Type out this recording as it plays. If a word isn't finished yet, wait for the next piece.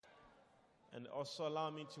And also allow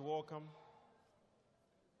me to welcome.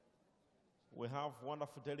 We have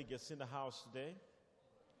wonderful delegates in the house today.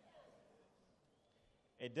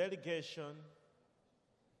 A delegation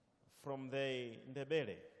from the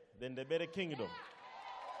Ndebele Kingdom.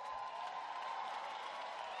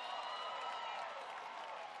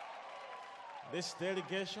 This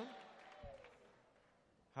delegation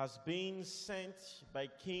has been sent by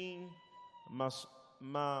King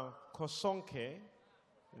Makhosonke,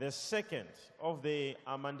 the second of the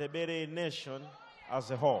Ndebele nation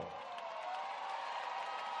as a whole.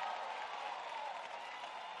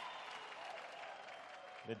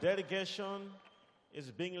 The delegation is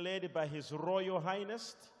being led by His Royal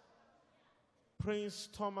Highness, Prince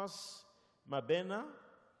Thomas Mabena,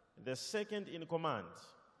 the second in command.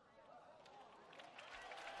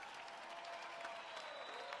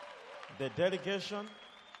 The delegation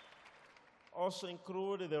also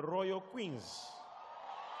includes the royal queens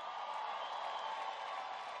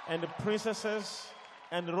and the princesses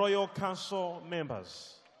and royal council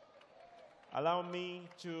members. Allow me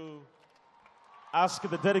to ask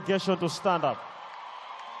the delegation to stand up.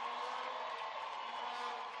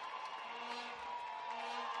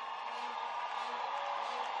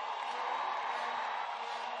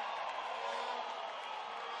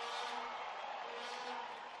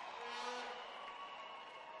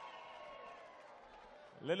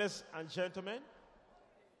 Ladies and gentlemen,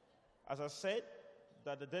 as I said,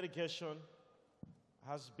 that the delegation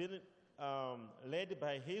has been led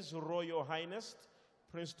by His Royal Highness,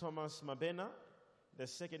 Prince Thomas Mabena, the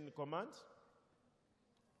second in command,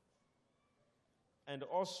 and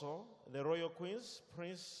also the royal queens,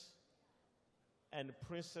 prince and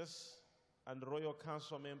princess, and royal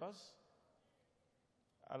council members.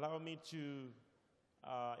 Allow me to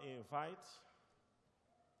invite.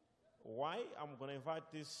 Why I'm going to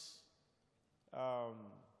invite this our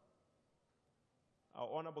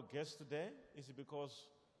honorable guest today is because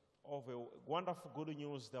of a wonderful good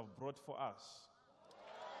news they've brought for us.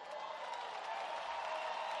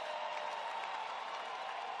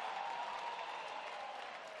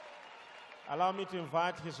 Allow me to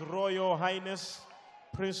invite His Royal Highness,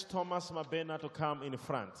 Prince Thomas Mabena, to come in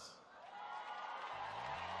front.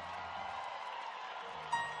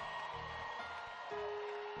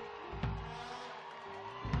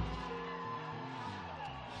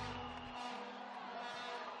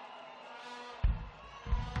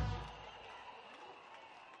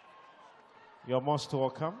 You're most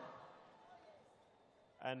welcome.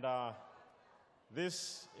 And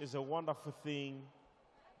this is a wonderful thing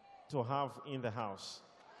to have in the house.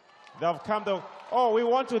 They have come. We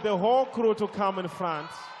want the whole crew to come in front.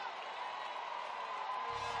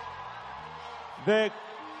 The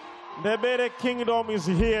Ndebele Kingdom is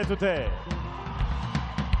here today.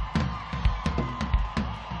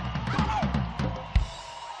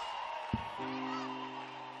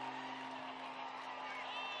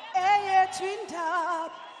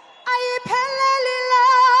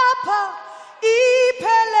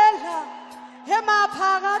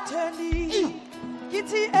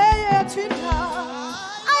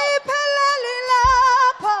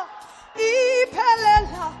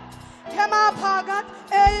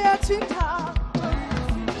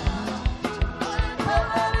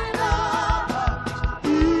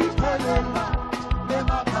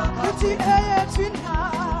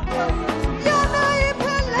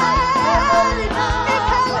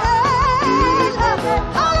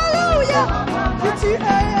 Hallelujah.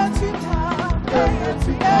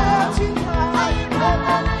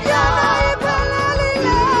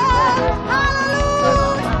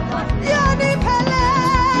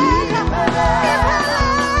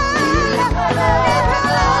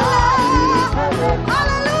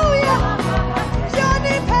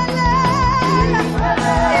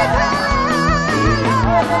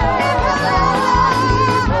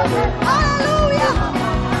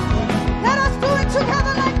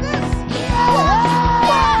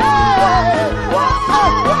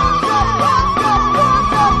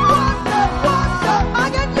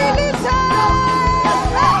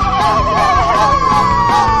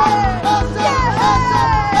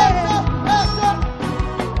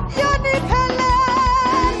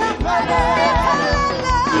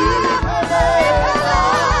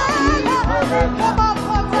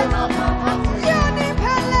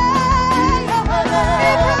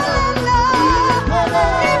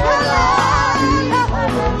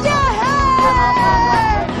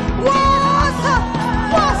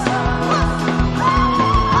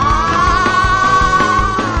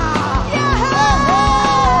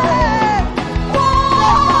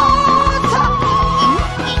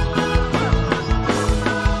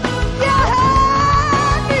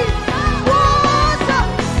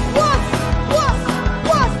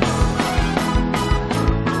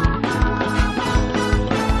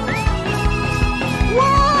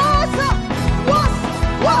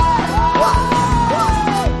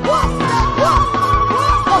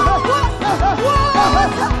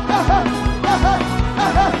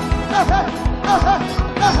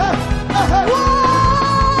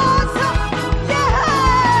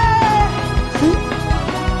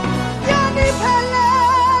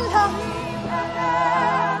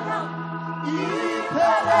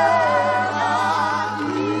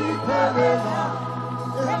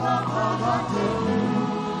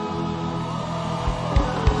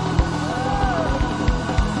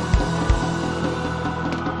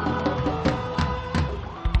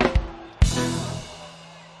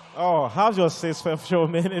 Have your seats for a few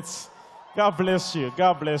minutes. God bless you.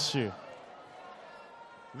 God bless you.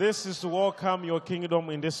 This is to welcome your kingdom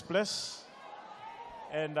in this place.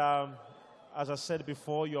 And as I said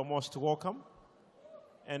before, you're most welcome.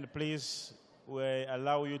 And please, we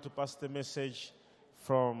allow you to pass the message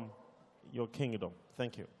from your kingdom.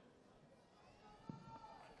 Thank you.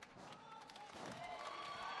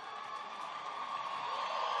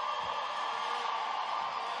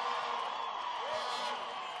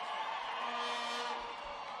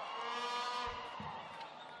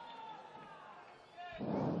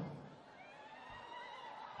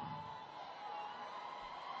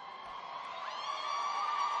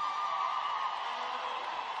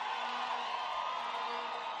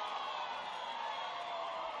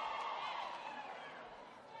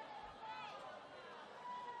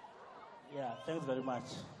 Yeah, thanks very much.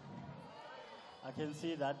 I can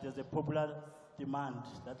see that there's a popular demand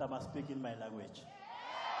that I must speak in my language.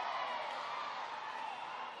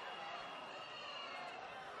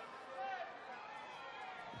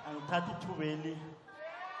 Angithatha ithubeli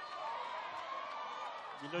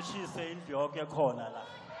ngilochise indlu yonke khona la.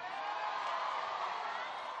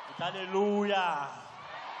 Hallelujah.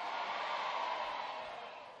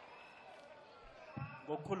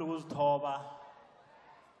 Ngokukhulu ukuzithoba.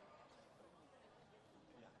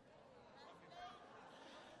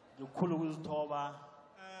 Ngokukhulu ukuzithoba.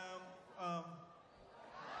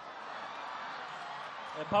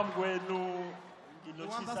 Phambi kwenu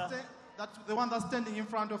ngilochisa the one that's standing in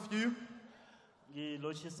front of you.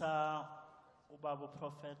 Ngilochisa ubaba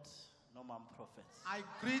prophet no mam prophet. I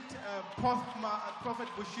greet Prophet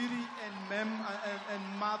Bushiri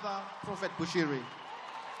and Mother Prophet Bushiri.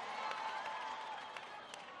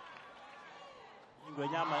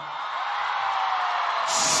 Ingwenyama.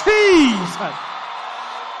 Jesus!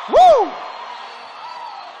 Woo!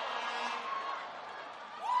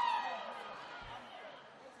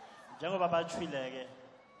 Njengoba bachwileke.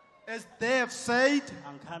 As they have said,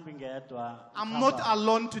 I'm not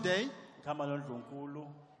alone today.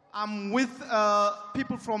 I'm with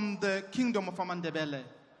people from the kingdom of Ndebele.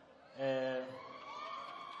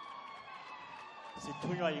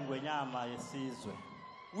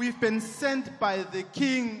 We've been sent by the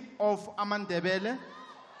king of Ndebele.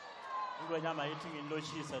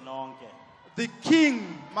 The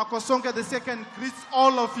king, Makhosonke II, greets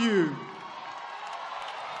all of you.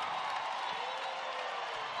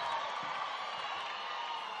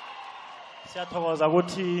 Siyathokoza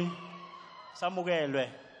ukuthi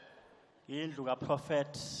samukelwe indlu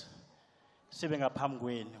kaProphet sibe ngaphambi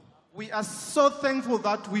kwenu. We are so thankful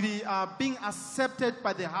that we are being accepted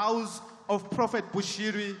by the house of Prophet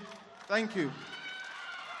Bushiri. Thank you.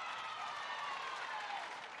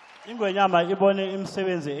 Ingwenyama ibone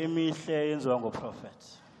imisebenzi emihle yenziwa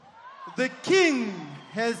ngoProphet. The king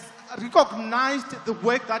has recognized the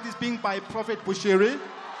work that is being by Prophet Bushiri.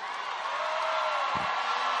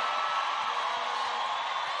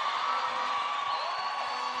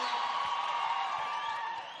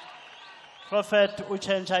 Prophet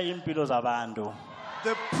uchencha impilo zabantu.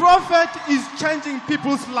 The prophet is changing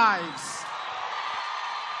people's lives.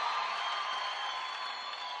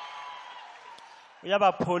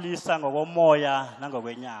 Uyabapholisa ngokomoya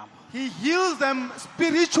nangokwenyama. He heals them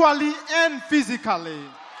spiritually and physically.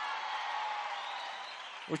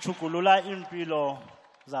 Uchugulula impilo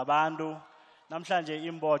zabantu. Namhlanje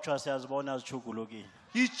imbotshwa siyazibona zichugulukile.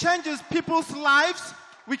 He changes people's lives.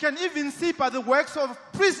 We can even see by the works of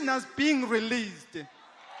prisoners being released.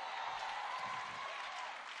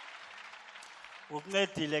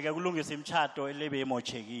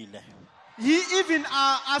 He even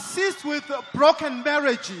assists with broken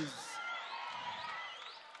marriages.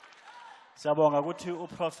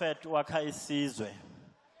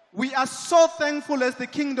 We are so thankful as the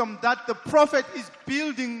kingdom that the prophet is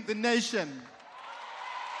building the nation.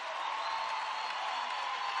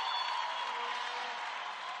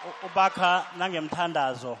 Ubakha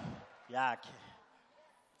nangemthandazo yakhe.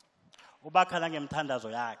 Ubakha nangemthandazo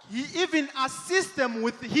yakhe. He even assists them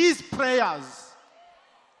with his prayers.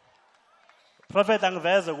 Prophet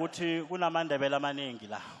angiveze ukuthi kunamandebele amaningi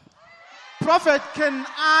la. Prophet, can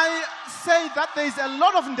I say that there is a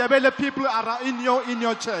lot of Ndebele people in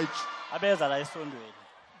your church? Abeza la esondweni.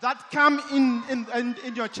 That come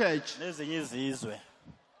in your church. Nezinye izizwe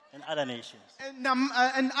and other nations.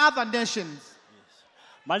 And other nations.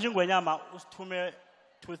 Manje ngwenyama usithume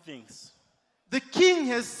two things. The king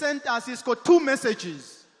has sent us, he's got two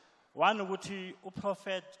messages. One ukuthi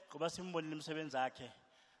uProphet ngoba simbonile umsebenzi wakhe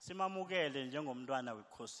simamukele njengomntwana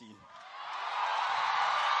wekhosini.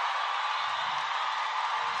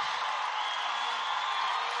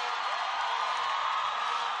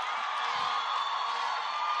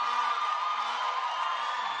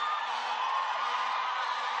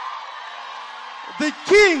 the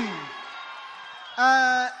king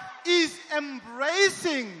is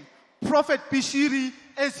embracing Prophet Bushiri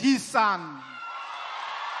as his son.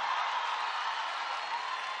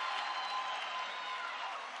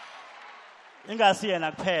 Ingasi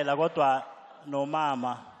yena kuphela kodwa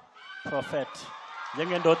nomama prophet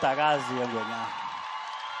njengendodakazi yeNgonyama.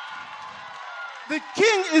 The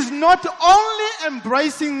king is not only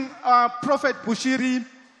embracing Prophet Bushiri,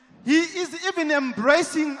 he is even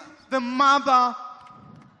embracing the mother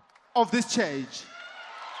of this church.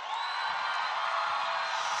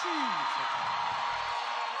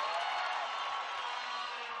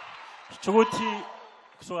 Chukuthi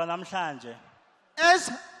kusuka namhlanje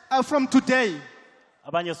As from today,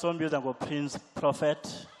 abanye sombiza ngoPrince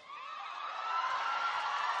Prophet.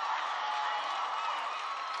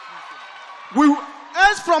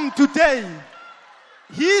 as from today,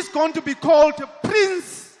 he is going to be called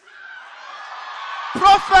Prince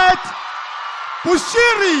Prophet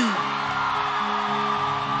Bushiri.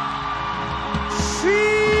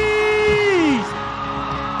 Jesus.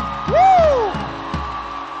 Woo!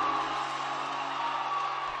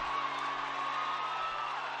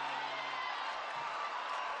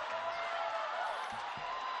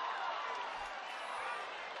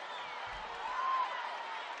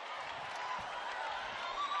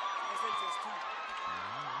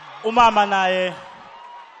 Umama naye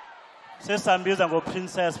sesambiza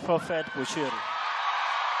ngoPrincess Prophet Bushiri.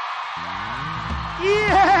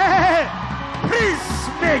 Yeah. Please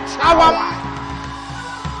make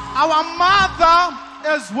Our mother,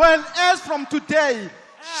 as well as from today,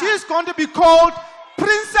 she's going to be called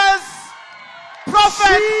Princess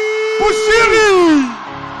Prophet Bushiri.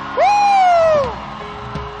 Woo!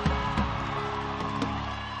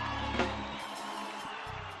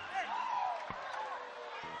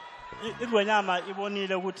 Ingonyama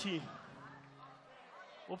ibonile ukuthi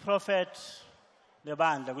uProphet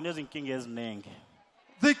nebandla kunezinkinga eziningi.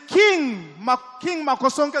 The King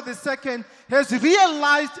Makhosonke II has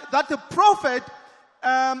realized that the prophet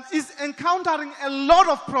is encountering a lot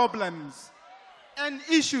of problems and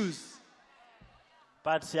issues.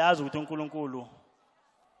 But siyazi ukuthi uNkulunkulu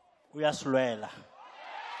uyasilwela.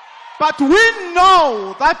 But we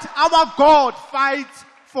know that our God fights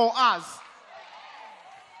for us.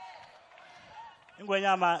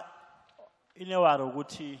 Ingonyama inewaro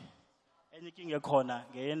ukuthi enye inkinga ekhona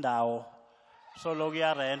ngeyendawo solo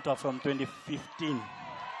kuyarentwa from 2015.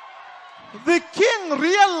 The king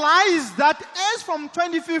realized that as from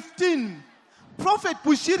 2015, Prophet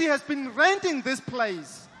Bushiri has been renting this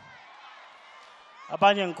place.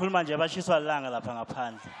 Abanye ngikhuluma nje bashiswa lilanga lapha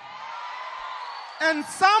ngaphandle. And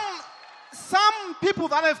some people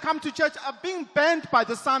that have come to church are being burnt by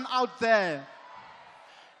the sun out there.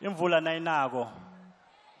 Imvula nayinako.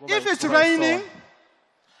 If it's raining,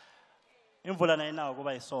 imvula nayinako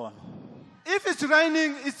kuba yisono. if it's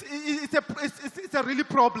raining, it's a really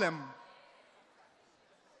problem.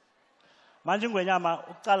 Manje ingwenyama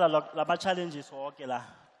uqala lama challenges wonke la.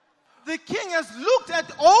 The king has looked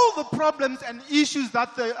at all the problems and issues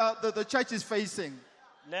that the church is facing.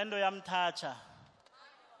 Lendo yamthatha.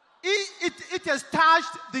 It has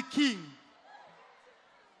touched the king.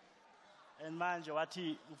 And manje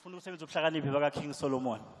wathi ufuna ukusebenzisa ubuhlakaniphi baka King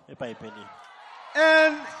Solomon eBhayibhelini.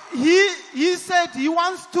 And he said he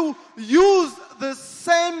wants to use the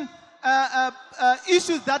same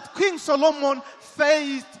issues that King Solomon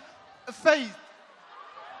faced.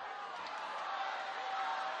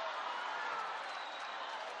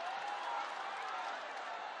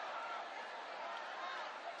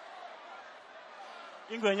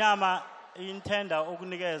 Ingwenyama intenda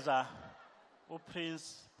ukunikeza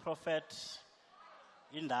uPrince Prophet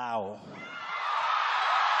indawo.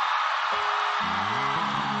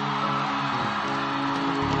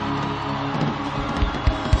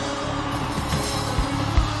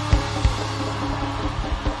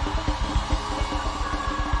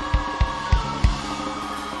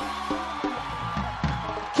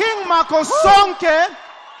 King Makhosonke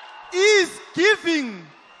is giving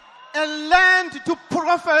a land to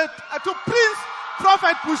Prince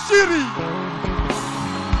Prophet Bushiri.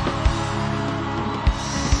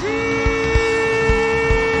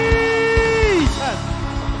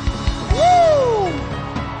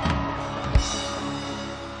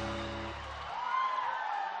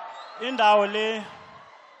 Indawo le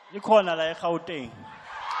ikhona la eGauteng.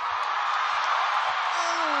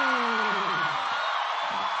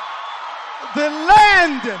 The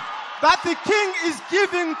land that the king is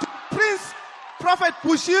giving to Prince Prophet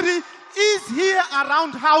Bushiri is here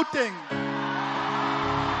around Gauteng.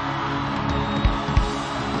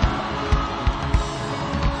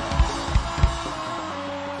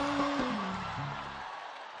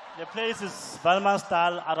 place is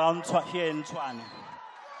Valmansdal around here in Tshwane.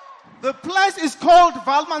 The place is called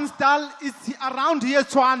Valmansdal. It's around here,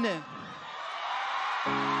 Tshwane.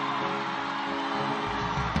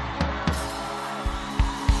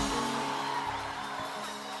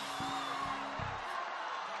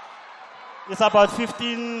 It's about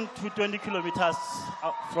 15 to 20 kilometers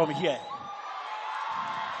from here.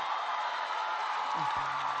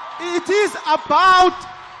 It is about,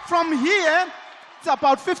 from here, it's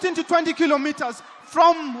about 15 to 20 kilometers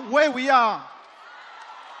from where we are.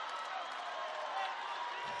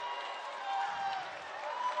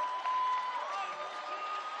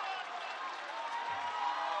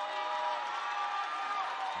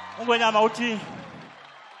 Ungwenyama uthi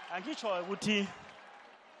angitsho ukuthi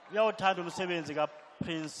uyawuthanda umsebenzi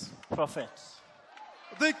kaPrince Prophet.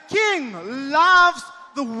 The king loves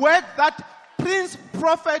the work that Prince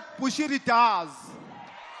Prophet Bushiri does.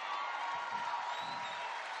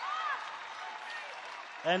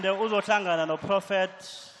 And uzohlangana no prophet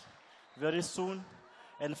very soon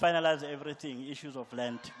and finalize everything, issues of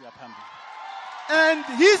land. And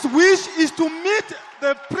his wish is to meet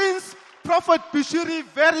the Prince Prophet Bushiri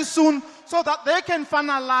very soon so that they can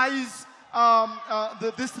finalize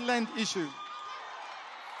this land issue.